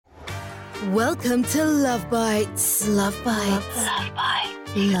Welcome to Love Bites. Love Bites. Love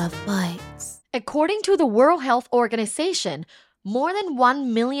Bites. Love Bites. According to the World Health Organization, more than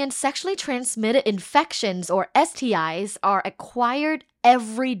 1 million sexually transmitted infections or STIs are acquired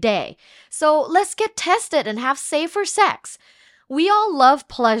every day. So let's get tested and have safer sex. We all love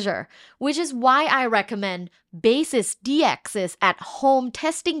pleasure, which is why I recommend Basis DX's at-home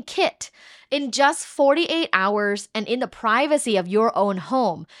testing kit. In just 48 hours and in the privacy of your own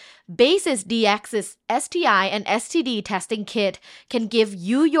home, Basis DX's STI and STD testing kit can give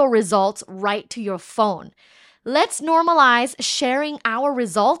you your results right to your phone. Let's normalize sharing our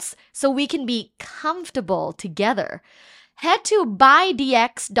results so we can be comfortable together. Head to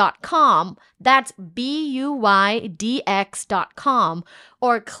buydx.com, that's BUYDX.com,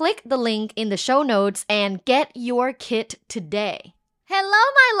 or click the link in the show notes and get your kit today. Hello,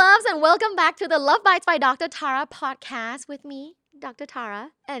 my loves, and welcome back to the Love Bites by Dr. Tara podcast with me, Dr.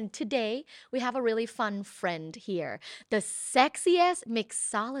 Tara. And today we have a really fun friend here, the sexiest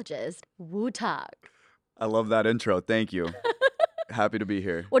mixologist, Wootak. I love that intro. Thank you. Happy to be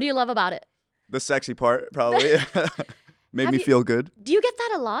here. What do you love about it? The sexy part, probably. Made me feel good. Do you get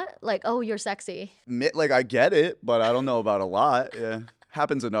that a lot? Like, oh, you're sexy. Like, I get it, but I don't know about a lot. Yeah.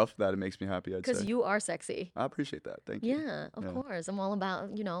 Happens enough that it makes me happy, I'd say. Because you are sexy. I appreciate that. Thank you. Yeah, of course. I'm all about,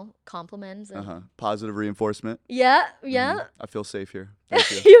 compliments. And... Positive reinforcement. Yeah. I feel safe here.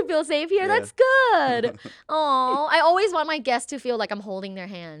 Thank you. You feel safe here? Yeah. That's good. Oh, I always want my guests to feel like I'm holding their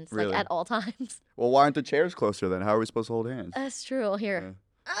hands, really? Like at all times. Well, why aren't the chairs closer then? How are we supposed to hold hands? That's true. Here.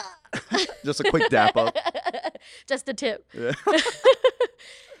 Yeah. Just a quick dap up. Just a tip. Yeah.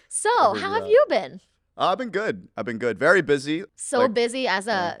 So, how have you been? I've been good. Very busy. So busy as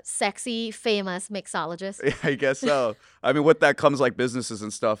a sexy, famous mixologist. Yeah, I guess so. I mean, with that comes like businesses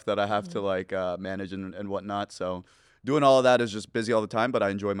and stuff that I have to manage and whatnot. So doing all of that is just busy all the time, but I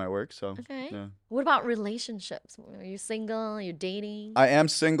enjoy my work. So okay. Yeah. What about relationships? Are you single? Are you dating? I am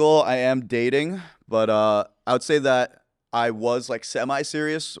single. I am dating, but I would say that I was like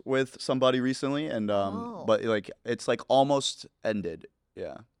semi-serious with somebody recently, and but like it's like almost ended.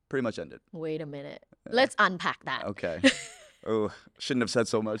 Yeah, pretty much ended. Wait a minute. Let's unpack that. Okay. Oh, shouldn't have said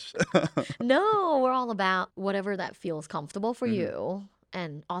so much. No, we're all about whatever that feels comfortable for you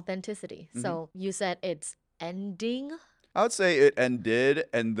and authenticity. So you said it's ending? I would say it ended,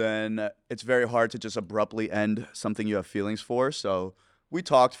 and then it's very hard to just abruptly end something you have feelings for. So we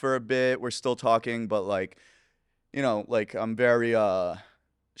talked for a bit. We're still talking, but like, like I'm very,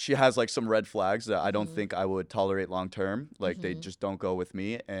 she has like some red flags that I don't think I would tolerate long term. Like they just don't go with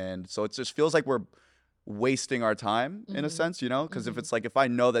me. And so it just feels like we're wasting our time in a sense, because if I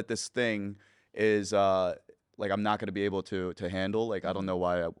know that this thing is like I'm not going to be able to handle, like I don't know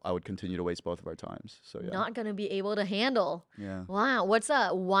why I would continue to waste both of our times. So yeah. Not going to be able to handle. Yeah. Wow. What's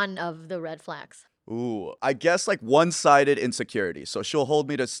one of the red flags? Ooh, I guess like one-sided insecurity. So she'll hold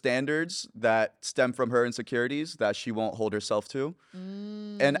me to standards that stem from her insecurities that she won't hold herself to.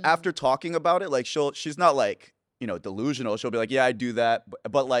 And after talking about it, like she's not like, delusional. She'll be like, yeah, I do that.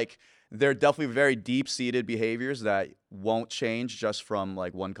 But like, they're definitely very deep-seated behaviors that won't change just from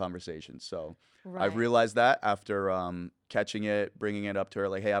like one conversation. So right. I've realized that after catching it, bringing it up to her,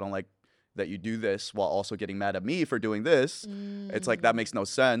 like, hey, I don't like that you do this while also getting mad at me for doing this. It's like, that makes no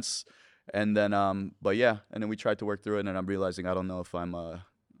sense. And then, but yeah, and then we tried to work through it, and I'm realizing I don't know if I'm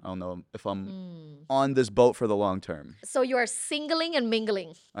on this boat for the long term. So you are singling and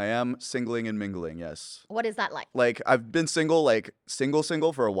mingling. I am singling and mingling, yes. What is that like? Like I've been single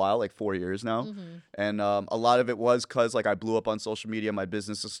for a while, like 4 years now, and a lot of it was because like I blew up on social media, my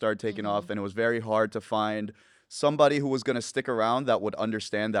businesses started taking off, and it was very hard to find somebody who was gonna stick around that would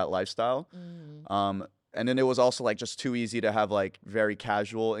understand that lifestyle. And then it was also like just too easy to have like very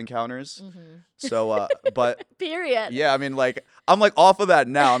casual encounters. So, but period. Yeah, I mean, like I'm like off of that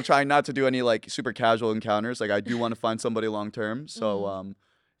now. I'm trying not to do any like super casual encounters. Like I do want to find somebody long term. So,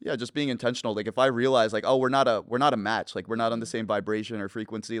 yeah, just being intentional. Like if I realize like, oh, we're not a match. Like we're not on the same vibration or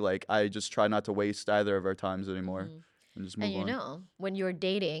frequency. Like I just try not to waste either of our times anymore. And just move on. When you're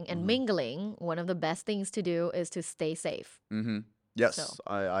dating and mingling, one of the best things to do is to stay safe. Yes, So.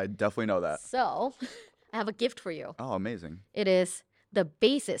 I definitely know that. So I have a gift for you. Oh, amazing. It is the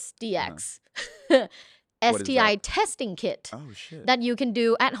Basis DX STI testing kit. Oh, shit. That you can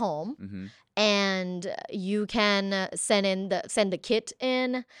do at home. And you can send the kit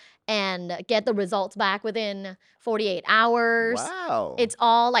in and get the results back within 48 hours. Wow. It's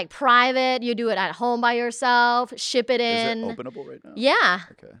all like private. You do it at home by yourself. Ship it in. Is it openable right now? Yeah.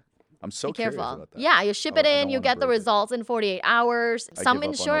 Okay. I'm so Be careful. curious about that. Yeah, you ship it in, you get the results in 48 hours. I Some give up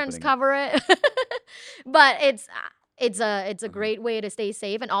on insurance opening it. cover it. But it's a great way to stay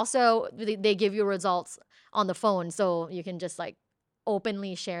safe, and also they give you results on the phone, so you can just like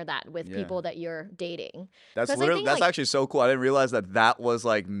openly share that with Yeah. people that you're dating. That's 'Cause I literally think, that's like- actually so cool. I didn't realize that was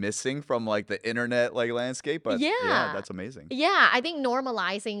like missing from like the internet like landscape, but yeah, Yeah. that's amazing. Yeah, I think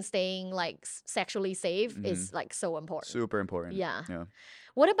normalizing staying like sexually safe is like so important. Super important. Yeah. Yeah.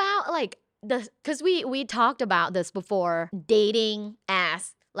 What about like because we talked about this before, dating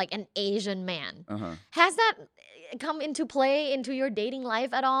as like an Asian man. Uh-huh. Has that come into play into your dating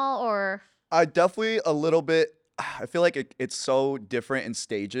life at all, or? I definitely a little bit. I feel like it's so different in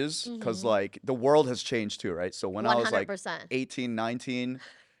stages because Mhm. like the world has changed too, right? So when I was like 100%. 18, 19,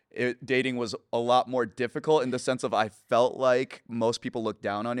 dating was a lot more difficult in the sense of I felt like most people look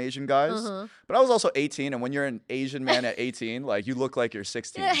down on Asian guys. Uh-huh. But I was also 18, and when you're an Asian man at 18, like you look like you're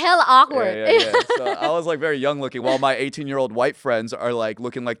 16. Hella awkward. Yeah. So I was like very young looking, while my 18-year-old white friends are like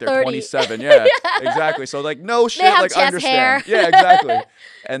looking like they're 30. 27. Yeah, exactly. So like no shit, have like chest understand. hair. Yeah, exactly.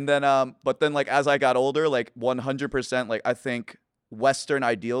 And then but then like as I got older, like 100%, like I think Western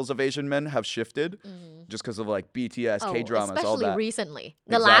ideals of Asian men have shifted just because of like BTS, K-dramas, all especially that. recently.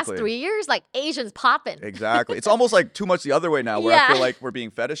 The last Exactly. 3 years, like Asians popping. Exactly. It's almost like too much the other way now, where I Yeah. feel like we're being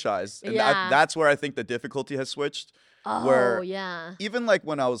fetishized, and Yeah. that's where I think the difficulty has switched. Oh, where yeah. even like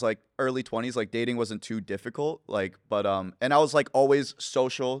when I was like early 20s, like dating wasn't too difficult, like but and I was like always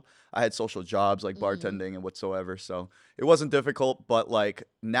social. I had social jobs like bartending and whatsoever, so it wasn't difficult. But like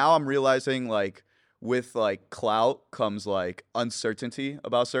now I'm realizing like with like clout comes like uncertainty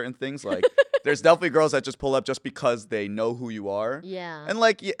about certain things. Like there's definitely girls that just pull up just because they know who you are, Yeah. and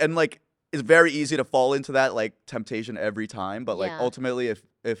like it's very easy to fall into that like temptation every time. But like Yeah. ultimately, if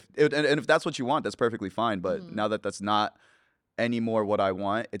if that's what you want, that's perfectly fine. But now that that's not anymore what I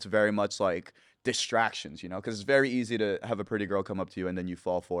want, it's very much like distractions, you know, because it's very easy to have a pretty girl come up to you and then you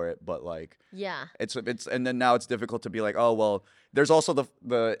fall for it. But like Yeah. it's and then now it's difficult to be like, oh well, there's also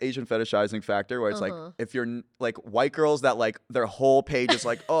the Asian fetishizing factor where it's like if you're like white girls that like their whole page is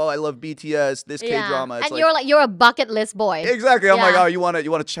like, oh I love BTS, this Yeah. K-drama, it's And like, you're a bucket list boy. exactly. I'm like, Yeah. oh, you want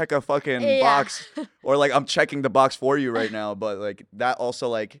to check a fucking Yeah. box, or like I'm checking the box for you right now. But like that also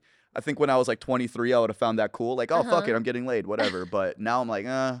like I think when I was like 23, I would have found that cool. Like, oh fuck it, I'm getting laid, whatever. But now I'm like,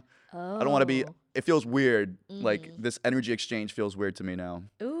 I don't want to be. It feels weird. Like this energy exchange feels weird to me now.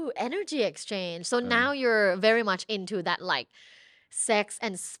 Ooh, energy exchange. So now you're very much into that like sex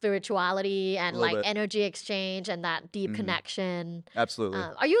and spirituality and Little like bit. energy exchange and that deep connection. Absolutely.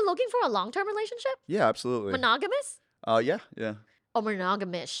 Are you looking for a long-term relationship? Yeah, absolutely. Monogamous Yeah. or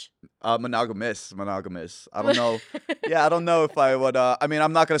monogamish? Monogamous. I don't know. Yeah, I don't know if I would. I mean,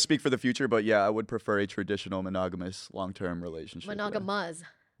 I'm not gonna speak for the future, but yeah, I would prefer a traditional monogamous long-term relationship. yeah. Monogamous.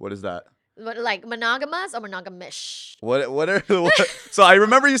 What is that? Like monogamous or monogamish? So I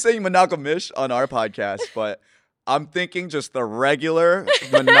remember you saying monogamish on our podcast, but I'm thinking just the regular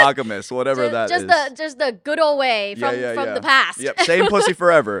monogamous, whatever that is. Just the good old way from the past. Yep, same pussy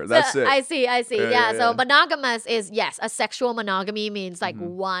forever. That's it. I see. Yeah. So yeah. monogamous is, yes, a sexual monogamy means like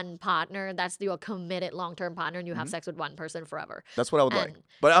one partner. That's your committed long-term partner, and you have sex with one person forever. That's what I would like. And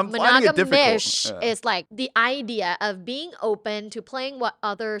But I'm finding it monogamish difficult. Yeah. is like the idea of being open to playing with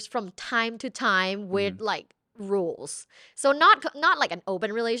others from time to time with like rules. So not like an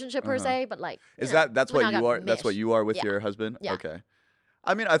open relationship per se, but like That's what you are? That's what you are with Yeah. your husband? Yeah. Okay.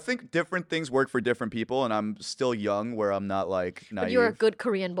 I mean, I think different things work for different people, and I'm still young where I'm not like naive. But you're a good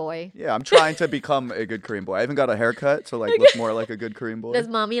Korean boy. Yeah, I'm trying to become a good Korean boy. I even got a haircut to like look more like a good Korean boy. Does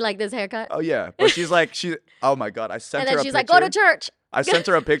mommy like this haircut? Oh yeah, but she's like oh my god, I sent And her then a she's picture. like, go to church. I sent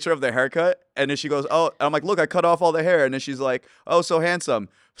her a picture of the haircut, and then she goes, oh, and I'm like, look, I cut off all the hair, and then she's like, oh, so handsome.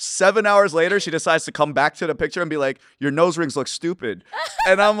 7 hours later, she decides to come back to the picture and be like, your nose rings look stupid,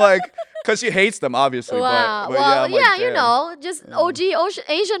 and I'm like, because she hates them, obviously. Wow. But Well, I'm like, yeah, you damn. know, just OG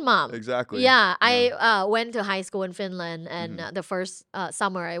Asian mom. Exactly. Yeah, I went to high school in Finland, and the first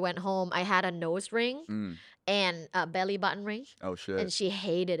summer I went home, I had a nose ring and a belly button ring, Oh shit. and she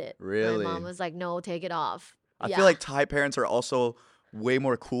hated it. Really? My mom was like, "No, take it off." I feel like Thai parents are also way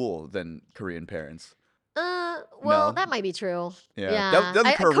more cool than Korean parents. Well, No. that might be true. Yeah. Yeah. Them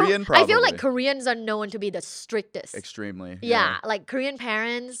Korean I feel like probably. Koreans are known to be the strictest. Extremely. Yeah, like Korean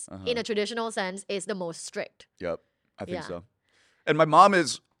parents, in Uh-huh. a traditional sense, is the most strict. Yep. I think Yeah. so. And my mom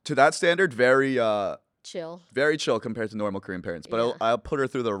is, to that standard, very Chill. very chill compared to normal Korean parents. But Yeah. I'll put her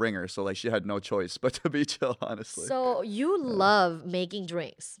through the ringer, so like she had no choice but to be chill, honestly. So you love making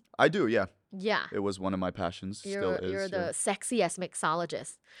drinks. I do, yeah. Yeah. It was one of my passions. Still is. You're the yeah. sexiest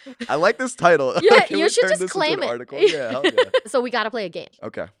mixologist. I like this title. Yeah, Can you we should turn just this into claim an it. article? Yeah, hell yeah. So we gotta play a game.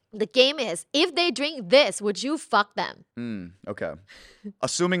 Okay. The game is, if they drink this, would you fuck them? Okay.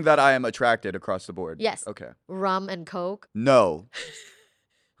 Assuming that I am attracted across the board. Yes. Okay. Rum and Coke? No.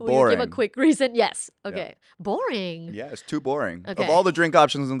 Will you give a Boring. quick reason? Yes. Okay. Boring. Yeah, it's too boring. Okay. Of all the drink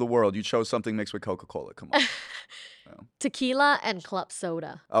options in the world, you chose something mixed with Coca-Cola. Come on. Tequila and club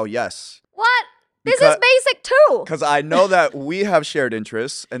soda. Oh, yes. What? This Because- is basic too. Because I know that we have shared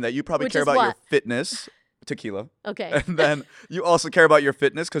interests and that you probably Which care is about your what? fitness. Tequila. Okay. And then you also care about your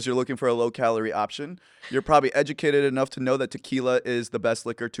fitness because you're looking for a low-calorie option. You're probably educated enough to know that tequila is the best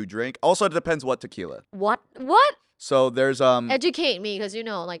liquor to drink. Also, it depends what tequila. What? So there's Educate me, because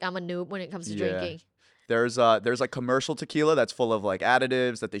like I'm a noob when it comes to drinking. There's like commercial tequila that's full of like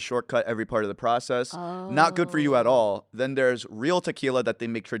additives that they shortcut every part of the process. Not good for you at all. Then there's real tequila that they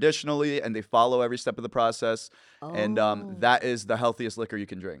make traditionally and they follow every step of the process. And that is the healthiest liquor you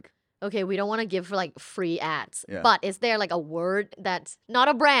can drink. Okay, we don't want to give like free ads. Yeah. But is there like a word that's not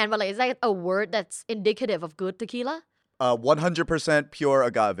a brand, but like is that a word that's indicative of good tequila? 100% pure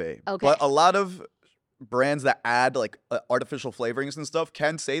agave. Okay. But a lot of brands that add like artificial flavorings and stuff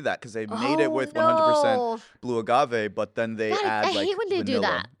can say that because they made it with 100% blue agave, but then they God, add I like hate when they do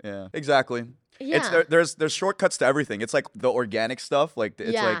vanilla. that. Yeah, exactly. Yeah. There's shortcuts to everything. It's like the organic stuff. Like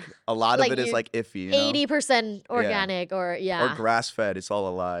it's Yeah. like a lot Like of it is you- like iffy. You know? 80% organic or grass fed. It's all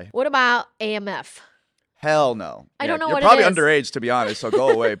a lie. What about AMF? Hell no. I don't know You're what it probably is. underage, to be honest. So go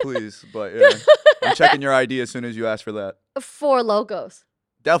away, please. But yeah, I'm checking your ID as soon as you ask for that. Four Locos.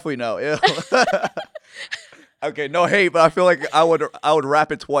 Definitely no. Ew. Okay, no hate, but I feel like I would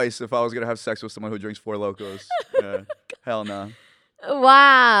rap it twice if I was gonna have sex with someone who drinks Four Locos. Yeah. Hell no.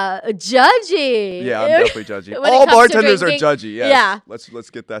 Wow, judgy. Yeah, I'm definitely judgy. When it All comes to bartenders are drinking, judgy. Yes. yeah.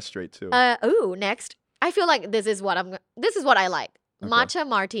 Let's get that straight too. Ooh, next. I feel like this is what I like. Okay. Matcha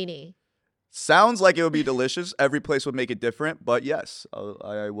martini. Sounds like it would be delicious. Every place would make it different, but yes,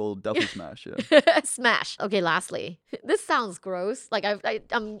 I will definitely smash. Yeah. Smash. Okay, lastly. This sounds gross. Like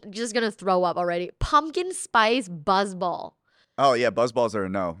I'm just gonna throw up already. Pumpkin spice buzzball. Oh yeah, buzzballs are a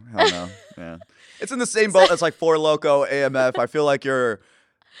no. Hell no. Yeah. It's in the same boat as like Four Loko, AMF. I feel like you're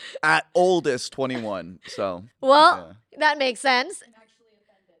at oldest 21. So Well, that makes sense.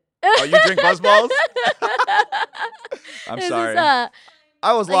 Oh, you drink buzzballs? I'm This is, sorry.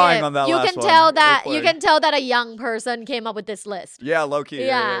 I was lying on that you last can one. tell that Real you quick. can tell that a young person came up with this list. Yeah, low key.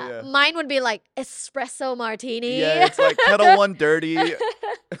 Yeah. Mine would be like espresso martini. Yeah, it's like Kettle One dirty.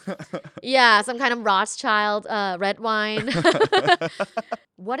 Yeah, some kind of Rothschild red wine.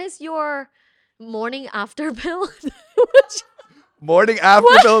 What is your morning after pill? Morning after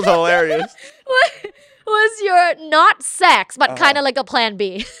pill is hilarious. What was your not sex, but kind of like a plan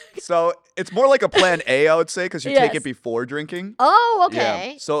B? So it's more like a plan A, I would say, because you take Yes. it before drinking. Oh, Yeah.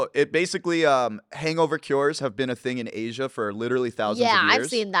 okay. So it basically hangover cures have been a thing in Asia for literally thousands Yeah, of years. I've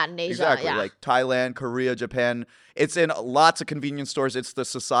seen that in Asia. Exactly, Yeah. like Thailand, Korea, Japan. It's in lots of convenience stores. It's the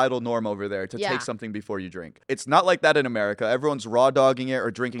societal norm over there to Yeah. take something before you drink. It's not like that in America. Everyone's raw dogging it or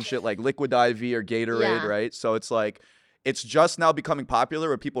drinking shit like Liquid IV or Gatorade, Yeah. right? So it's like it's just now becoming popular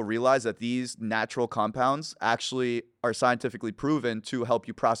where people realize that these natural compounds actually are scientifically proven to help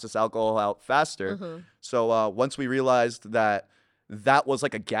you process alcohol out faster. Mhm. So once we realized that that was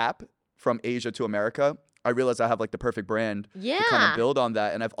like a gap from Asia to America, I realized I have like the perfect brand to kind Yeah. of build on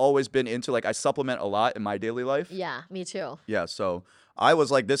that. And I've always been into like I supplement a lot in my daily life. Yeah, me too. Yeah, so I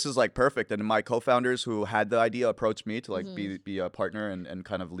was like, this is like perfect. And my co-founders who had the idea approached me to like be a partner and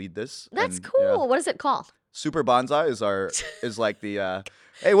kind of lead this. That's And, cool. yeah. What is it called? Super Bonsai is like the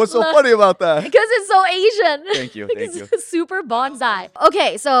hey, what's so funny about that? Because it's so Asian. Thank you, thank you. It's super bonsai.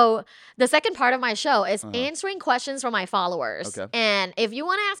 Okay, so the second part of my show is answering questions from my followers. Okay. And if you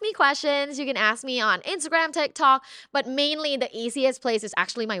want to ask me questions, you can ask me on Instagram, TikTok, but mainly the easiest place is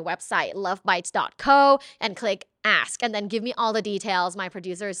actually my website, lovebites.co, and click ask and then give me all the details. My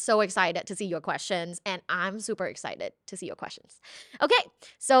producer is so excited to see your questions, and I'm super excited to see your questions. Okay,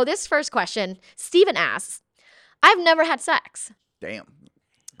 so this first question, Steven asks, I've never had sex. Damn.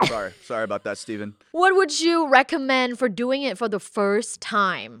 Sorry about that, Steven. What would you recommend for doing it for the first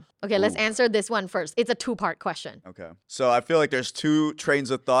time? Okay, let's answer this one first. It's a two-part question. Okay. So I feel like there's two trains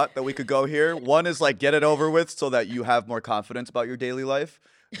of thought that we could go here. One is like get it over with so that you have more confidence about your daily life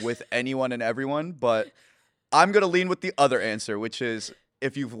with anyone and everyone. But I'm going to lean with the other answer, which is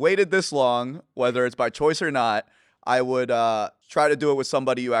if you've waited this long, whether it's by choice or not, I would try to do it with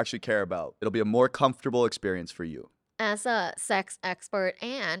somebody you actually care about. It'll be a more comfortable experience for you. As a sex expert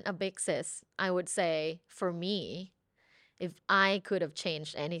and a big sis, I would say for me, if I could have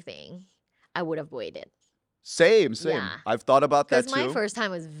changed anything, I would have waited. Same. Yeah. I've thought about that Because my too. first time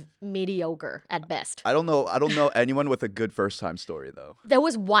was mediocre at best. I don't know anyone with a good first time story though. There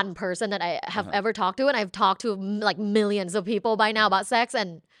was one person that I have ever talked to, and I've talked to like millions of people by now about sex,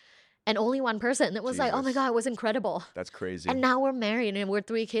 and only one person. It was like, oh my Jesus. God, it was incredible. That's crazy. And now we're married and we're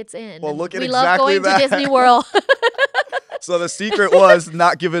 3 kids in. Well, and look at we love exactly going that. to Disney World. So the secret was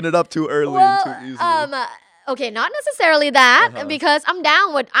not giving it up too early and too easily. Okay, not necessarily that Uh-huh. because I'm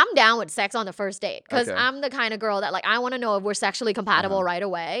down with sex on the first date because Okay. I'm the kind of girl that like I want to know if we're sexually compatible right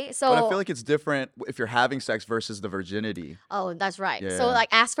away. So But I feel like it's different if you're having sex versus the virginity. oh, that's right. So Yeah. like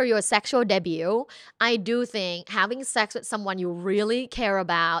as for your sexual debut, I do think having sex with someone you really care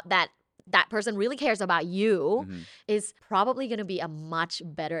about that person really cares about you Mhm. is probably going to be a much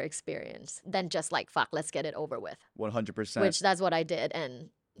better experience than just like fuck, let's get it over with. 100%. Which that's what I did and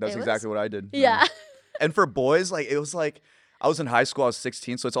That's it was- exactly what I did. Yeah. And for boys, like it was like I was in high school, I was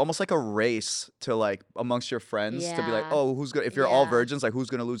 16, so it's almost like a race to like amongst your friends to be like, Yeah. oh, who's gonna if you're all Yeah. virgins, like who's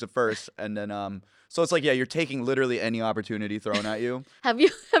gonna lose it first? And then so it's like yeah, you're taking literally any opportunity thrown at you. Have you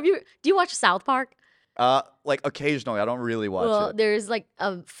do you watch South Park? Like occasionally, I don't really watch it. There's like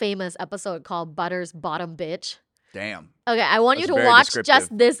a famous episode called Butter's Bottom Bitch. Damn. Okay, I want That's you to very watch descriptive.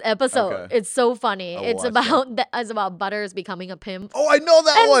 just this episode. Okay. It's so funny. I will It's watch that. about Butters becoming a pimp. Oh, I know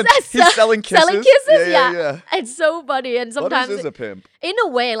that And one. that's- He's selling kisses. Selling kisses? Yeah. It's so funny. And sometimes, Butters is a pimp. in a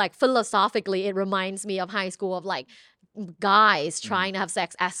way, like philosophically, it reminds me of high school of like guys trying to have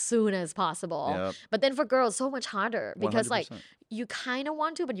sex as soon as possible. Yep. But then for girls, so much harder because like 100%. you kind of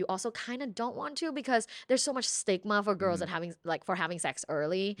want to, but you also kind of don't want to because there's so much stigma for girls that having sex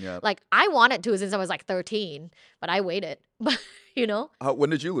early. Yep. Like I wanted to since I was like 13, but I waited. But you know, When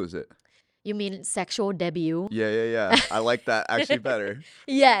did you lose it? you mean sexual debut? Yeah. I like that actually better.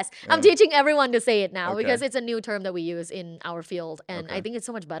 Yes, I'm Yeah. teaching everyone to say it now Okay. because it's a new term that we use in our field, and I Okay. think it's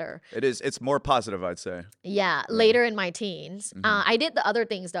so much better. It is. It's more positive, I'd say. Yeah, later in my teens, Mhm. I did the other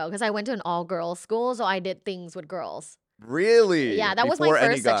things though because I went to an all-girls school, so I did things with girls. Really? Yeah, that was my Before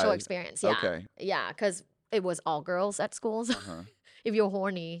any first sexual guy. experience. Yeah, Okay. yeah, because it was all girls at schools. Uh-huh. If you're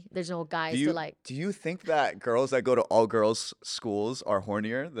horny, there's no guys to like. Do you think that girls that go to all girls schools are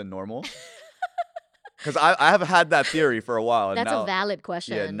hornier than normal? Because I have had that theory for a while. And That's now, a valid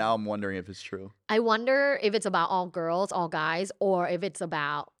question. Yeah, now I'm wondering if it's true. I wonder if it's about all girls, all guys, or if it's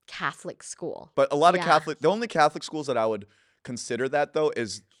about Catholic school. But a lot of Yeah. the only Catholic schools that I would consider that though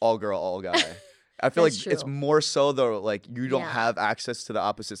is all girl, all guy. I feel like That's it's true. more so though, like you don't Yeah. have access to the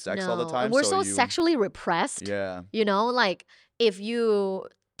opposite sex all the No, time. and we're so you, sexually repressed. Yeah. You know, like if you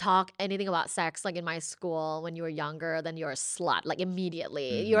talk anything about sex, like in my school when you were younger, then you're a slut, like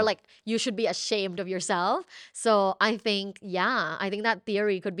immediately. You're Mhm. like, you should be ashamed of yourself. So I think that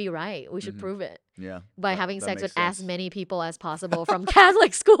theory could be right. We should Mhm. prove it Yeah. by that- having that sex makes with as sense. many people as possible from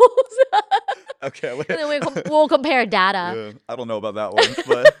Catholic schools. Okay. And then we'll compare data. Yeah, I don't know about that one,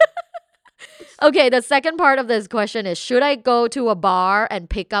 but Okay, the second part of this question is, should I go to a bar and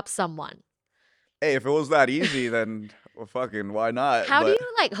pick up someone? hey, if it was that easy, then well, fucking why not? How do But you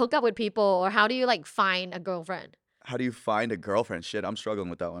like hook up with people, or how do you like find a girlfriend? how do you find a girlfriend? Shit, I'm struggling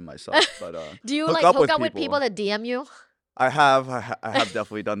with that one myself. But Do you Hook like up hook with up with people. people that DM you? I have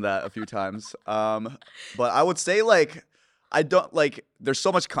definitely done that a few times. But I would say like I don't like. There's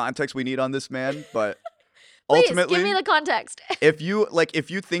so much context we need on this man, but Please ultimately, give me the context. if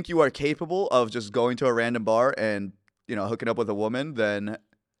you think you are capable of just going to a random bar and hooking up with a woman, then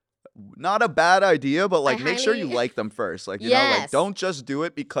not a bad idea. But like, make sure you highly- like them first. Like, like Yes. don't just do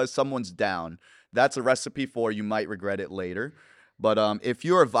it because someone's down. That's a recipe for you might regret it later. But if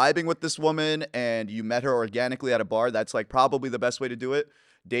you're vibing with this woman and you met her organically at a bar, that's like probably the best way to do it.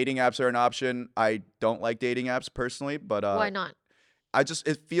 Dating apps are an option. I don't like dating apps personally, but Why not?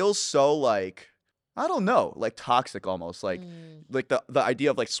 it feels so like I don't know, like toxic almost. Like the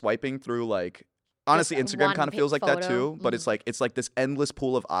idea of like swiping through like honestly Just Instagram one kind of feels like that photo. too, but it's like this endless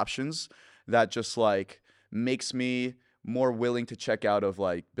pool of options that just like makes me more willing to check out of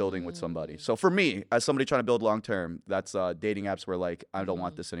like building with somebody. So for me, as somebody trying to build long term, that's dating apps where like I don't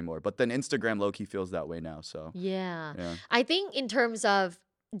want this anymore. But then Instagram low key feels that way now. So Yeah. yeah. I think in terms of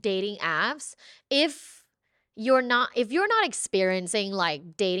dating apps, if you're not experiencing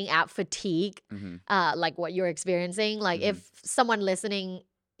like dating app fatigue, hmm like what you're experiencing, like Mhm. if someone listening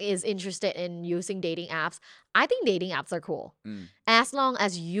is interested in using dating apps, I think dating apps are cool Mm. as long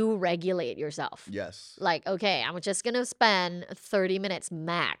as you regulate yourself. Yes. Like, okay, I'm just gonna spend 30 minutes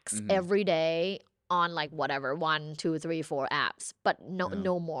max Mhm. every day on like whatever 1, 2, 3, 4 apps, but Yeah.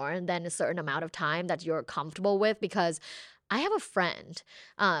 no more than a certain amount of time that you're comfortable with. Because I have a friend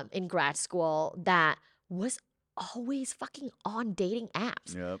in grad school that was always fucking on dating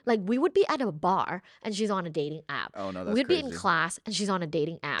apps. Yep. Like we would be at a bar and she's on a dating app. Oh no, that's We'd crazy. be in class and she's on a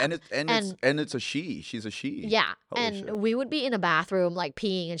dating app. And it's a she. She's a she. Yeah. Holy and shit. we would be in a bathroom like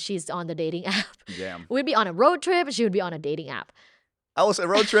peeing and she's on the dating app. Damn. We'd be on a road trip and she would be on a dating app. I will say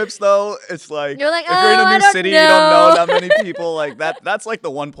road trips though, it's like You're like, if you're in "Oh, a I new don't city, you don't know know." that many people. Like that's like the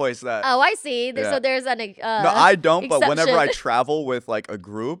one place that Oh, I see. Yeah. So there's an no, I don't. But whenever I exception. travel with like a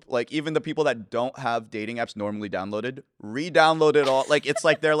group, like even the people that don't have dating apps normally downloaded, re-download it all. Like it's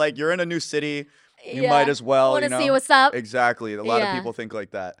like they're like, you're in a new city, you might as well. Want You to know? see what's up? Exactly. A lot of Yeah. people think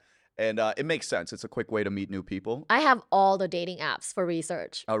like that, and it makes sense. It's a quick way to meet new people. I have all the dating apps for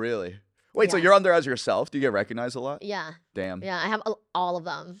research. Oh, really? Wait, so Yeah. you're on there as yourself? Do you get recognized a lot? Yeah. Damn. Yeah, I have all of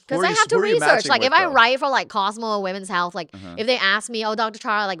them Who because are I you- have to who are you research. matching Like if with, I though? write for like Cosmo or Women's Health, like Uh-huh. if they ask me, "Oh, Dr.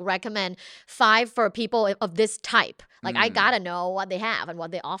 Chara, like recommend 5 for people of this type," like I gotta know what they have and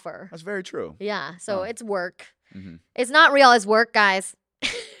what they offer. That's very true. Yeah, so Oh. it's work. hmm It's not real. It's work, guys.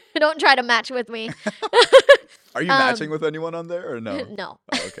 Don't try to match with me. Are you matching with anyone on there or no? No.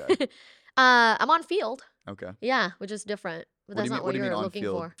 Oh, okay. I'm on Field. Okay. Yeah, which is different. But What do that's you mean- not what what do you mean you're on looking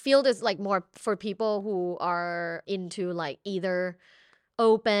Field? for. Field is like more for people who are into like either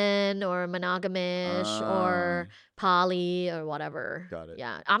open or monogamish or poly or whatever. Got it.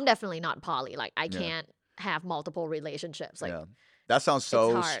 Yeah, I'm definitely not poly. Like I Yeah. can't have multiple relationships. Like Yeah. That sounds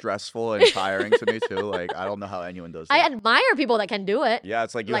so hard. stressful and tiring to me too. Like I don't know how anyone does that. I admire people that can do it. Yeah,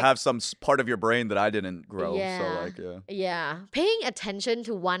 it's like you like- have some part of your brain that I didn't grow. Yeah. So like, yeah, Yeah, paying attention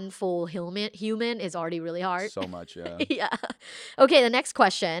to one full human is already really hard. so much. Yeah. Yeah. Okay, the next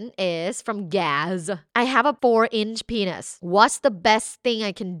question is from Gaz. I have a 4-inch penis. What's the best thing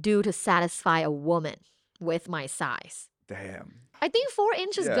I can do to satisfy a woman with my size? Damn. I think 4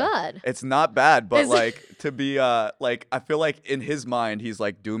 inch is Yeah. good. It's not bad, but Is- like to be like I feel like in his mind he's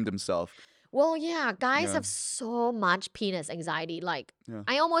like doomed himself. Well, yeah, guys Yeah. have so much penis anxiety. Like, Yeah.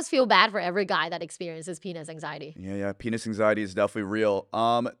 I almost feel bad for every guy that experiences penis anxiety. Yeah. Penis anxiety is definitely real.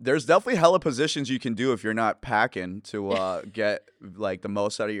 There's definitely hella positions you can do if you're not packing to get like the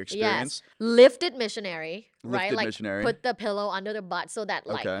most out of your experience. Yes. Lifted missionary, right? Lifted Like, missionary. put the pillow under the butt so that,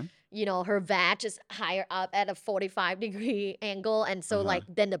 like, Okay. you know, her vag is higher up at a 45-degree angle. And so, like,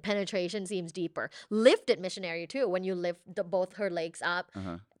 then the penetration seems deeper. Lifted missionary, too, when you lift both her legs up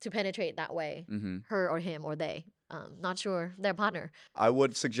Uh-huh. to penetrate that way. Mm-hmm. Her or him or they. Not sure. Their partner. I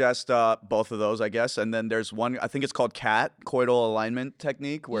would suggest both of those, I guess. And then there's one, I think it's called CAT, coital alignment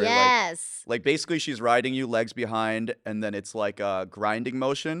technique, where Yes. like basically she's riding you legs behind, and then it's like a grinding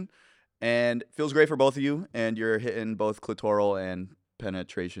motion, and it feels great for both of you, and you're hitting both clitoral and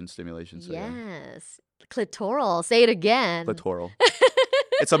penetration stimulation. So yeah. Yes. Clitoral. Say it again. Clitoral.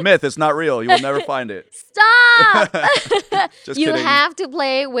 It's a myth. It's not real. You will never find it. Stop! Just you kidding. have to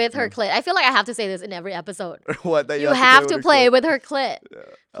play with her clit. I feel like I have to say this in every episode. What? That You have to play with with her clit.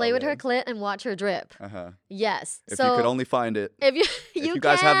 her Play with her clit and watch her drip. Uh-huh. Yes. If so you could only find it. if you If you you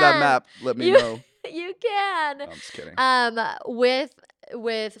guys have that map, let me You- know. you can. No, I'm just kidding.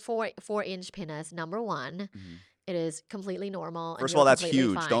 With 4-inch penis, number one, Mhm. it is completely normal. and First of you're all, that's completely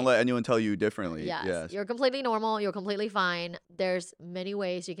huge. fine. Don't let anyone tell you differently. Yes, you're completely normal. You're completely fine. There's many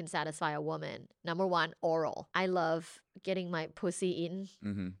ways you can satisfy a woman. Number one, oral. I love getting my pussy eaten,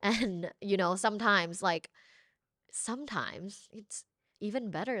 Mm-hmm. and sometimes it's even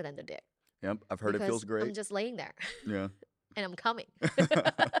better than the dick. Yep. I've heard it because feels I'm great. just laying there Yeah. and I'm coming.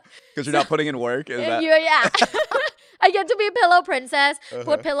 Because you're not putting in work. Is that? Yeah. I get to be a pillow princess. Uh-huh.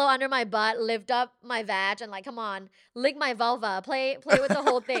 Put pillow under my butt, lift up my vag, and like, come on, lick my vulva, play with the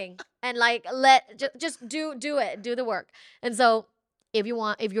whole thing, and like just do it, do the work. And so, if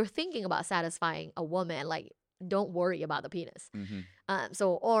you're thinking about satisfying a woman, like, don't worry about the penis. Mm-hmm.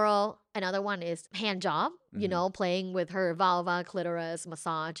 So oral. Another one is hand job. You Mhm. know, playing with her vulva, clitoris,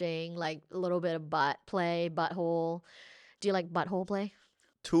 massaging, like a little bit of butt play, butthole. Do you like butthole play?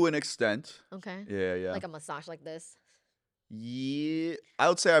 To an extent. Okay. Yeah. Like a massage like this. Yeah. I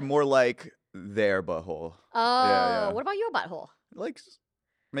would say I'm more like their butthole. Oh, yeah. what about your butthole? Like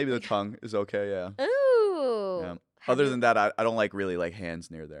maybe the tongue is okay. Yeah. Ooh. Yeah. Have Other you- than that, I don't like really like hands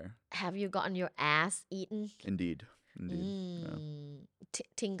near there. have you gotten your ass eaten? Indeed. Yeah.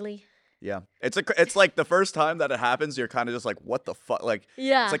 Tingly. Yeah. It's like the first time that it happens, you're kind of just like, what the fuck? Like,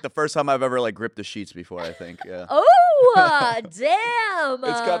 Yeah. it's like the first time I've ever like gripped the sheets before, I think. Yeah. Oh, damn.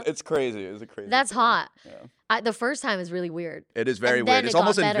 It's crazy. It's a crazy. That's feeling. hot. Yeah. The first time is really weird. It is very And then weird. It's it got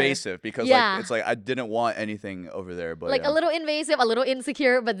almost better. invasive because Yeah. like it's like I didn't want anything over there, but Like yeah. a little invasive, a little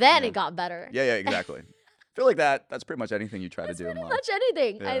insecure, but then Yeah. it got better. Yeah, exactly. I feel like that's pretty much anything you try to do in Pretty life. much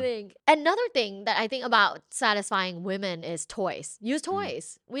anything, I Yeah. think. Another thing that I think about satisfying women is toys. Use Mm.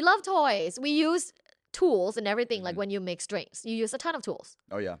 toys. We love toys. We use tools and everything. Like when you mix drinks, you use a ton of tools.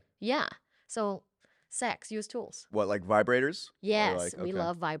 Oh yeah. Yeah. So sex, use tools. What, like vibrators? Or Yes, like, we okay.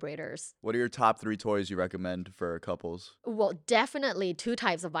 love vibrators. What are your top 3 toys you recommend for couples? Well, definitely 2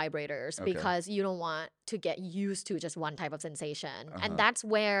 types of vibrators Okay. because you don't want to get used to just one type of sensation. Uh-huh. And that's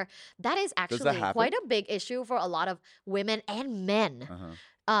where that is Does that actually happen? quite a big issue for a lot of women and men. Uh-huh.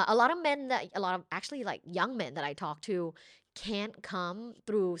 A lot of men a lot of actually like young men that I talk to can't come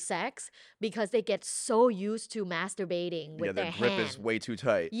through sex because they get so used to masturbating with Yeah, their their grip hand. is way too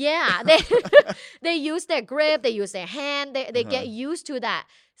tight. Yeah, they use their grip, they use their hand, they get used to that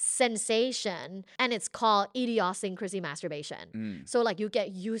sensation, and it's called idiosyncrasy masturbation. So like you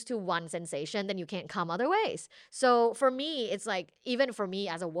get used to one sensation, then you can't come other ways. So for me, it's like even for me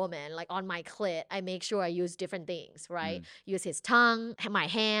as a woman, like on my clit, I make sure I use different things, right? Use his tongue, my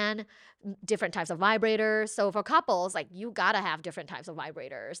hand, different types of vibrators. So for couples, like you gotta have different types of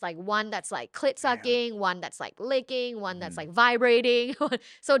vibrators. Like one that's like clit sucking, one that's like licking, one that's like vibrating.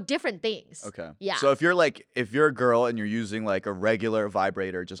 So different things. Okay. Yeah. So if you're a girl and you're using like a regular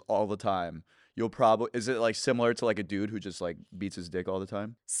vibrator just all the time, you'll probably, is it like similar to like a dude who just like beats his dick all the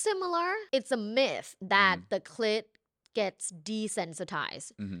time? Similar. It's a myth that the clit gets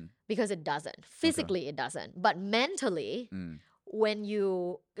desensitized because it doesn't. Physically, it doesn't. But mentally, when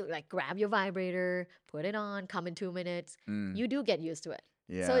you like grab your vibrator, put it on, come in 2 minutes, you do get used to it.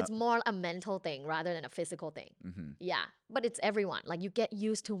 Yeah. So it's more a mental thing rather than a physical thing. Yeah. But it's everyone. Like you get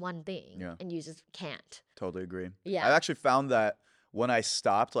used to one thing and you just can't. Totally agree. Yeah. I've actually found that when I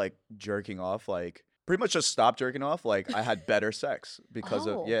stopped like jerking off, like pretty much just stopped jerking off, like I had better sex because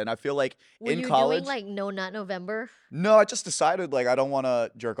of, and I feel like Were in you college. doing like No Nut November? No, I just decided like I don't want to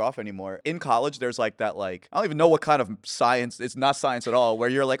jerk off anymore. In college, there's like that, like I don't even know what kind of science. It's not science at all. Where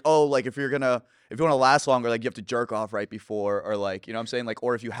you're like, oh, like if you want to last longer, like you have to jerk off right before, or like, you know what I'm saying, like,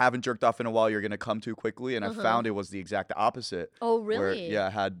 or if you haven't jerked off in a while, you're gonna come too quickly. And I found it was the exact opposite. Oh, Where, really? yeah, I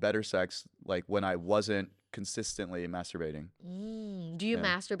had better sex like when I wasn't consistently masturbating. Do you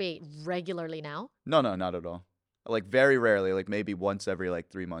masturbate regularly now? No, not at all. Like very rarely, like maybe once every like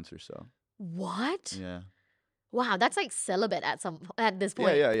 3 months or so. What? Yeah. Wow, that's like celibate at this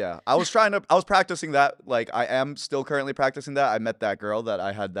point. Yeah. I was practicing that. Like I am still currently practicing that. I met that girl that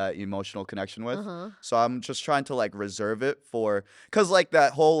I had that emotional connection with. So I'm just trying to like reserve it for, cause like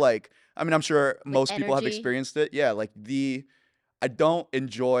that whole like, I mean, I'm sure most people have energy? experienced it. Yeah. Like I don't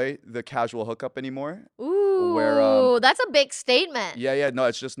enjoy the casual hookup anymore. Ooh, Where, that's a big statement. Yeah. No,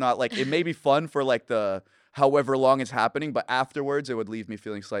 it's just not like, it may be fun for like the however long it's happening, but afterwards it would leave me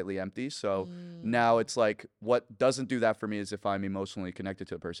feeling slightly empty. So now it's like, what doesn't do that for me is if I'm emotionally connected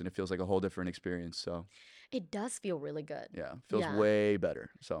to a person. It feels like a whole different experience. So It does feel really good. yeah, feels way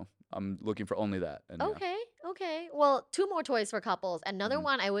better. So I'm looking for only that. And Okay. Well, 2 more toys for couples. Another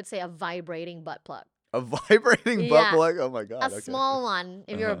one, I would say a vibrating butt plug. a vibrating butt plug. Oh my god. A small one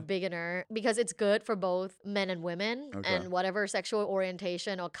if you're a beginner, because it's good for both men and women, and whatever sexual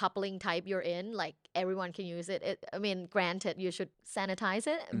orientation or coupling type you're in, like everyone can use it. I mean, granted, you should sanitize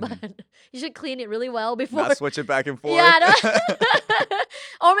it, but you should clean it really well before. Not switch it back and forth. Yeah,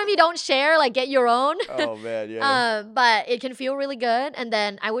 or maybe don't share, like get your own. Oh man, yeah. But it can feel really good. And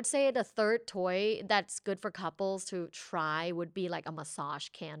then I would say the third toy that's good for couples to try would be like a massage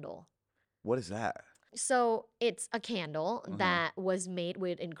candle. What is that? So it's a candle that was made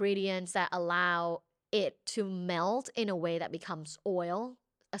with ingredients that allow it to melt in a way that becomes oil.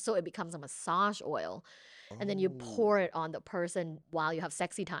 So it becomes a massage oil. And then you pour it on the person while you have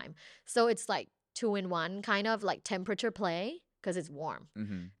sexy time. So it's like 2-in-1, kind of like temperature play because it's warm,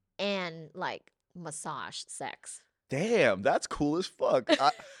 and like massage sex. Damn, that's cool as fuck.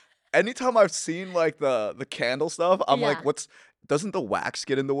 Anytime I've seen like the candle stuff, I'm like, doesn't the wax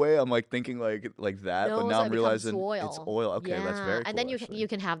get in the way? I'm like thinking like that, No, but so now it I'm becomes realizing oil. it's oil. Okay, that's very cool. And then actually. you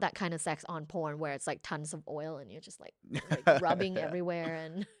can have that kind of sex on porn where it's like tons of oil and you're just like rubbing everywhere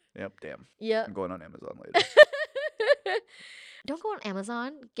and Yep, damn. yeah. I'm going on Amazon later. Don't go on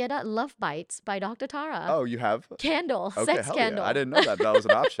Amazon. Get a Love Bites by Dr. Tara. Oh, you have? Candle, Okay, sex hell candle. Yeah. I didn't know that was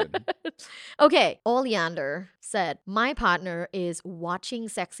an option. Okay, Oleander said, my partner is watching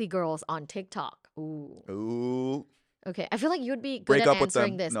sexy girls on TikTok. Ooh. Ooh. Okay, I feel like you'd be good Break at up with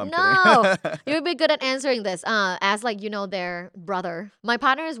answering them. this. No, I'm No, kidding. you'd be good at answering this. As like, their brother. My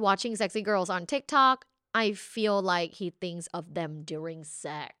partner is watching sexy girls on TikTok. I feel like he thinks of them during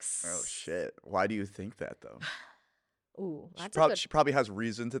sex. Oh shit. Why do you think that though? Ooh, that's She probably has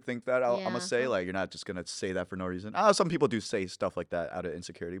reason to think that, I'm gonna say. Like, you're not just gonna say that for no reason. Some people do say stuff like that out of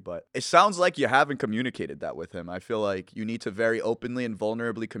insecurity, but it sounds like you haven't communicated that with him. I feel like you need to very openly and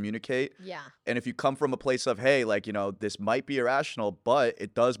vulnerably communicate. Yeah. And if you come from a place of, hey, like, this might be irrational, but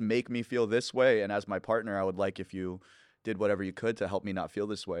it does make me feel this way. And as my partner, I would like if you did whatever you could to help me not feel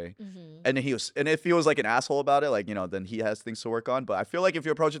this way. And if he was like an asshole about it, like, then he has things to work on. But I feel like if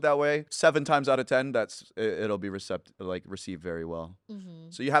you approach it that way, 7 times out of 10, it'll be received very well.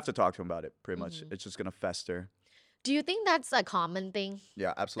 So you have to talk to him about it, pretty much. It's just gonna fester. Do you think that's a common thing?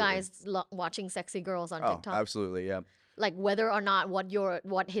 Yeah, absolutely. Guys watching sexy girls on Oh, TikTok? absolutely, yeah. Like whether or not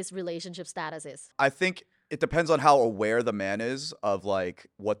what his relationship status is. I think it depends on how aware the man is of like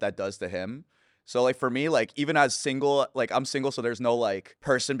what that does to him. So like for me, like even as single, like I'm single, so there's no like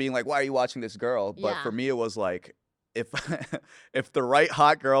person being like, why are you watching this girl? But for me, it was like, if if the right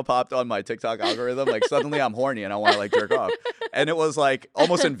hot girl popped on my TikTok algorithm, like suddenly I'm horny and I want to like jerk off. And it was like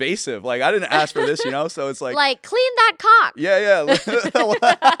almost invasive. Like I didn't ask for this, so it's like clean that cock. Yeah.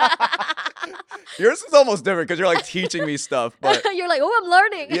 Yours is almost different because you're like teaching me stuff, but you're like, oh, I'm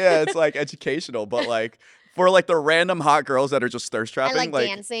learning. Yeah, it's like educational, but like for like the random hot girls that are just thirst trapping, and like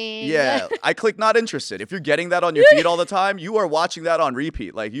dancing. Yeah, I click not interested. If you're getting that on your feed all the time, you are watching that on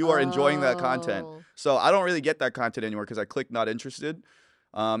repeat. Like you are enjoying that content. So I don't really get that content anymore because I click not interested.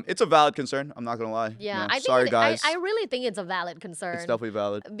 It's a valid concern. I'm not gonna lie. Yeah, sorry guys. I really think it's a valid concern. It's definitely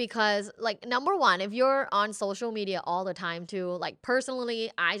valid. Because like number one, if you're on social media all the time too, like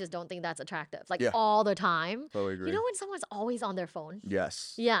personally, I just don't think that's attractive. Like all the time. Totally agree. You know when someone's always on their phone?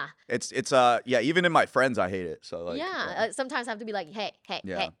 Yes. Yeah. It's even in my friends I hate it. So like sometimes I have to be like, hey.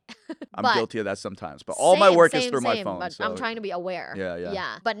 I'm guilty of that sometimes. But all my work is through my phone. But so. I'm trying to be aware.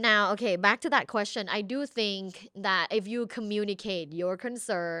 Yeah. But now, okay, back to that question. I do think that if you communicate your concern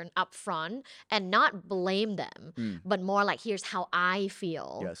up front and not blame them, but more like, here's how I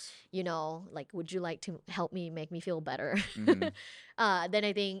feel. Yes. Like, would you like to help me make me feel better? Then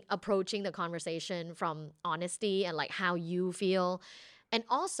I think approaching the conversation from honesty and like how you feel. And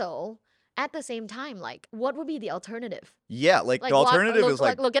also, at the same time, like, what would be the alternative? Yeah, like the alternative is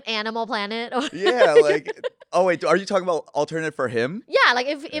like look at Animal Planet. Yeah, like oh wait, are you talking about alternative for him? Yeah, like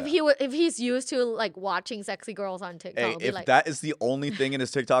if he's used to like watching sexy girls on TikTok. Hey, if that is the only thing in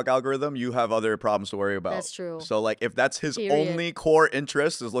his TikTok algorithm, you have other problems to worry about. That's true. So like if that's his only core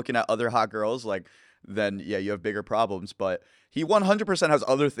interest is looking at other hot girls, like then yeah, you have bigger problems. But he 100% has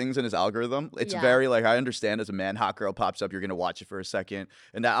other things in his algorithm. It's very like, I understand as a man, hot girl pops up, you're gonna watch it for a second,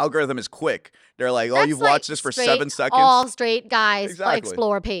 and that algorithm is quick. They're like, oh, you've watched this for 7 seconds. All straight guys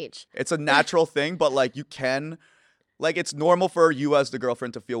explore page. It's a natural thing, but like you can. Like, it's normal for you as the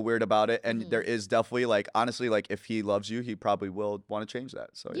girlfriend to feel weird about it. And there is definitely, like, honestly, like, if he loves you, he probably will want to change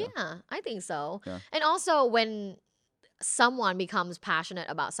that. So, yeah, I think so. Yeah. And also, when someone becomes passionate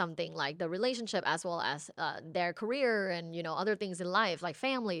about something like the relationship as well as their career and, other things in life, like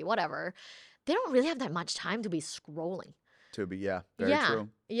family, whatever, they don't really have that much time to be scrolling. Very true.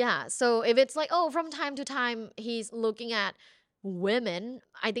 Yeah. So, if it's like, oh, from time to time, he's looking at women,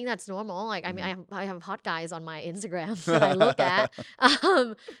 I think that's normal. Like, I mean, I have hot guys on my Instagram that I look at.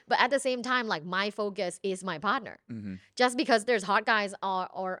 But at the same time, like, my focus is my partner. Just because there's hot guys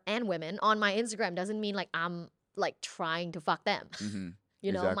and women on my Instagram doesn't mean like I'm like trying to fuck them.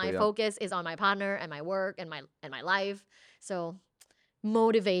 My focus is on my partner and my work and my life. So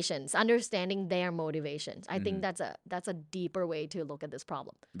motivations, understanding their motivations. I think that's a deeper way to look at this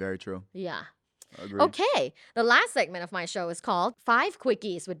problem. Very true. Yeah. Agreed. Okay, the last segment of my show is called 5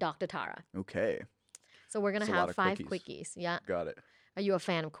 Quickies with Dr. Tara. Okay. So we're going to have 5 quickies. Yeah. Got it. Are you a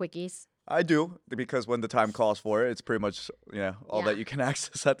fan of quickies? I do, because when the time calls for it, it's pretty much all that you can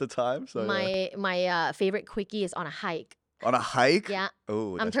access at the time. So my favorite quickie is on a hike. On a hike? Yeah.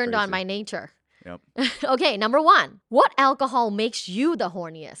 Oh, I'm turned on by nature. Yep. Okay, number 1. What alcohol makes you the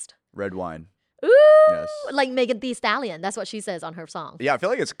horniest? Red wine. Ooh, yes. Like Megan Thee Stallion. That's what she says on her song. Yeah, I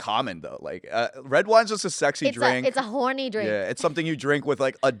feel like it's common though. Like red wine's just a sexy drink. It's a horny drink. Yeah, it's something you drink with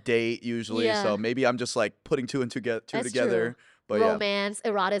like a date usually. Yeah. So maybe I'm just like putting two together. True. But romance,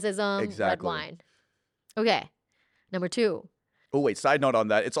 eroticism, exactly. red wine. Okay, number 2. Oh wait, side note on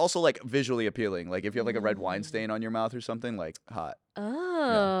that. It's also like visually appealing. Like if you have like a red wine stain on your mouth or something, like hot.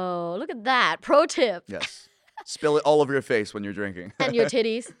 Oh, look at that. Pro tip. Yes. Spill it all over your face when you're drinking. And your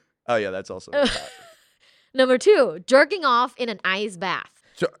titties. Oh yeah, that's also hot. Number 2, jerking off in an ice bath.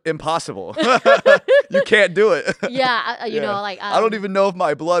 Impossible. You can't do it. Yeah, you Yeah. know, like I don't even know if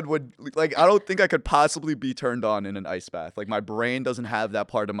my blood would like. I don't think I could possibly be turned on in an ice bath. Like my brain doesn't have that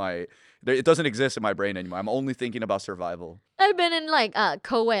part of my. It doesn't exist in my brain anymore. I'm only thinking about survival. I've been in like a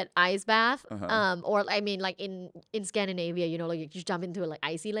co-ed ice bath, Uh-huh. or I mean like in Scandinavia, you know, like you jump into like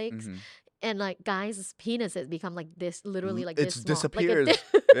icy lakes, Mhm. and like guys' penises become like this, literally like It this small. disappears.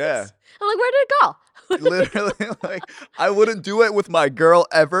 Like Yeah. I'm like, where did it go? Literally, like I wouldn't do it with my girl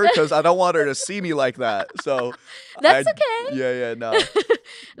ever because I don't want her to see me like that. So That's I, okay. yeah, no.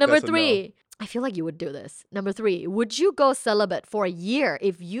 Number That's a no. 3. I feel like you would do this. Number 3. Would you go celibate for a year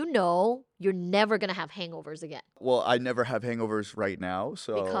if you know you're never gonna have hangovers again? Well, I never have hangovers right now,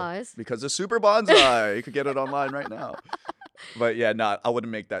 so Because of Super Bonsai, you could get it online right now. But yeah, no, I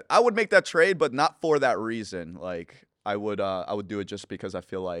wouldn't make that. I would make that trade, but not for that reason. Like I would do it just because I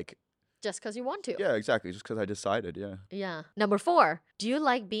feel like just because you want to. yeah, exactly, just because I decided. Yeah. Yeah. Number 4. Do you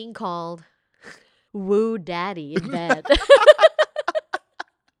like being called woo daddy in bed?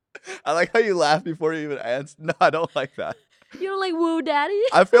 I like how you laugh before you even answer. No, I don't like that. You don't like woo daddy?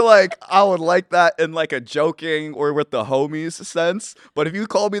 I feel like I would like that in like a joking or with the homies sense. But if you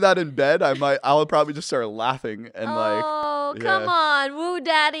call me that in bed, I would probably just start laughing and oh, come yeah. on, woo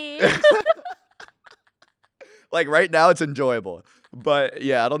daddy. Like right now it's enjoyable. But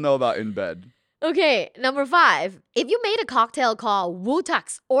yeah, I don't know about in bed. Okay, number 5. If you made a cocktail called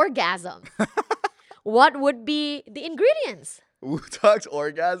Wootak's Orgasm, what would be the ingredients? Wootak's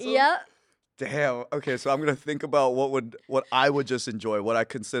orgasm? Yep. Damn. Okay, so I'm gonna think about what I would just enjoy, what I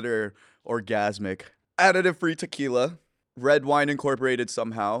consider orgasmic. Additive free tequila, red wine incorporated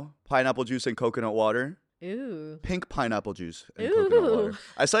somehow, pineapple juice and coconut water. Ooh. Pink pineapple juice and coconut water. Ooh.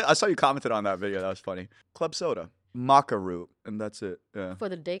 I saw you commented on that video. That was funny. Club soda, maca root, and that's it. Yeah, For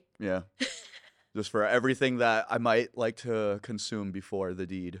the dick. yeah. Just for everything that I might like to consume before the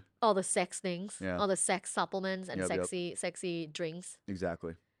deed. All the sex things. Yeah. All the sex supplements and Yep, yep. sexy drinks.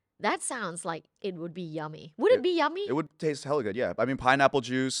 Exactly. That sounds like it would be yummy. Would it be yummy? It would taste hella good. Yeah. I mean, pineapple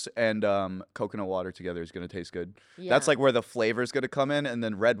juice and coconut water together is gonna taste good. Yeah. That's like where the flavor is gonna come in, and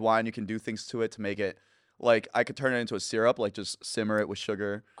then red wine, you can do things to it to make it. Like I could turn it into a syrup, like just simmer it with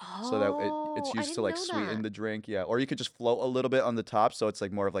sugar, so that it's Oh, I used to didn't like know sweeten that. the drink. Yeah, or you could just float a little bit on the top, so it's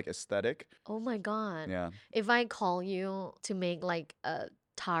like more of like aesthetic. Oh my god. Yeah. If I call you to make like a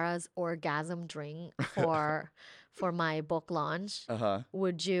Tara's orgasm drink for my book launch,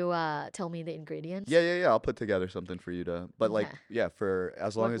 would you tell me the ingredients? Yeah. I'll put together something for you to. But like, Okay. yeah, for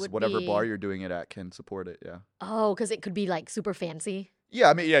as long What as would whatever bar be- you're doing it at can support it. Yeah. Oh, because it could be like super fancy. Yeah,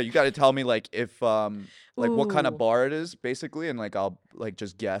 I mean, yeah, you got to tell me like if like what kind of Ooh. bar it is basically, and like I'll like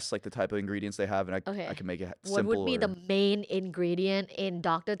just guess like the type of ingredients they have, and I Okay. can make it What simple. would be or- the main ingredient in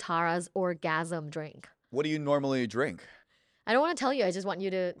Dr. Tara's orgasm drink? What do you normally drink? I don't want to tell you. I just want you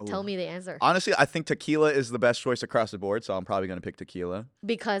to tell Ooh. me the answer. Honestly, I think tequila is the best choice across the board, so I'm probably gonna pick tequila.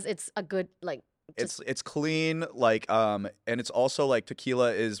 Because it's a good like just It's clean, like and it's also like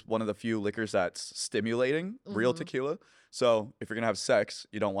tequila is one of the few liquors that's stimulating, real Mhm. tequila. So if you're gonna have sex,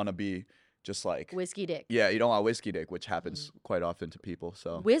 you don't want to be just like whiskey dick. yeah, you don't want whiskey dick, which happens quite often to people.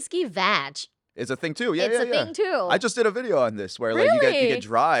 So Whiskey vag. it's a thing too. Yeah, it's yeah, a yeah. thing too. I just did a video on this where like you Really? get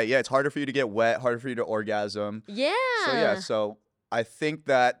dry. Yeah, it's harder for you to get wet, harder for you to orgasm. yeah. So yeah, so I think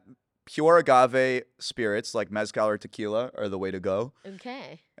that pure agave spirits like mezcal or tequila are the way to go.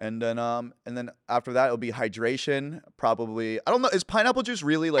 Okay. And then after that it'll be hydration. Probably I don't know. Is pineapple juice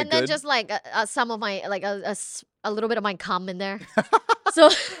really like And then good? just like some of my like a little bit of my cum in there. So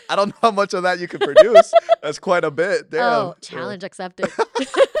I don't know how much of that you can produce. That's quite a bit. Damn. oh, challenge accepted.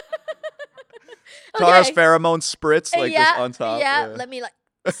 Tara's Okay. pheromone spritz like yeah, just on top. Yeah, let me like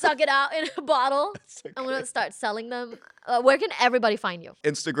suck it out in a bottle. It's I'm okay. gonna start selling them. Where can everybody find you?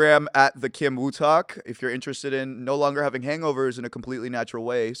 Instagram at the Kim Wootak. If you're interested in no longer having hangovers in a completely natural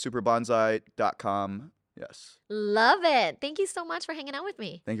way, superbonsai.com. Yes. Love it. Thank you so much for hanging out with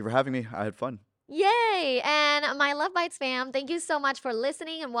me. Thank you for having me. I had fun. Yay! And my Love Bites fam, thank you so much for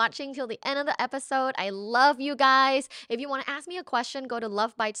listening and watching till the end of the episode. I love you guys. If you want to ask me a question, go to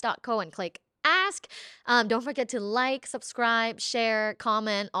lovebites.co and click ask. Don't forget to like, subscribe, share,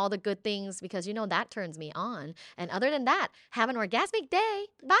 comment, all the good things because you know that turns me on. And other than that, have an orgasmic day.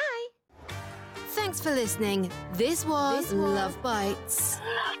 Bye. Thanks for listening. This was Love Bites.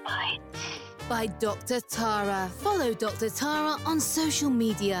 Love Bites. By Dr. Tara. Follow Dr. Tara on social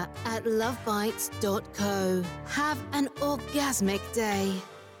media at lovebites.co. Have an orgasmic day.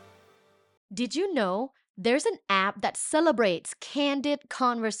 Did you know there's an app that celebrates candid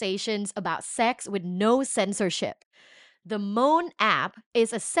conversations about sex with no censorship? The Moan app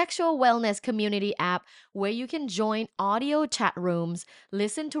is a sexual wellness community app where you can join audio chat rooms,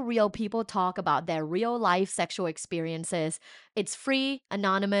 listen to real people talk about their real life sexual experiences. It's free,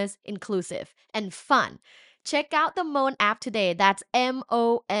 anonymous, inclusive, and fun. Check out the Moan app today. That's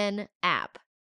MON app.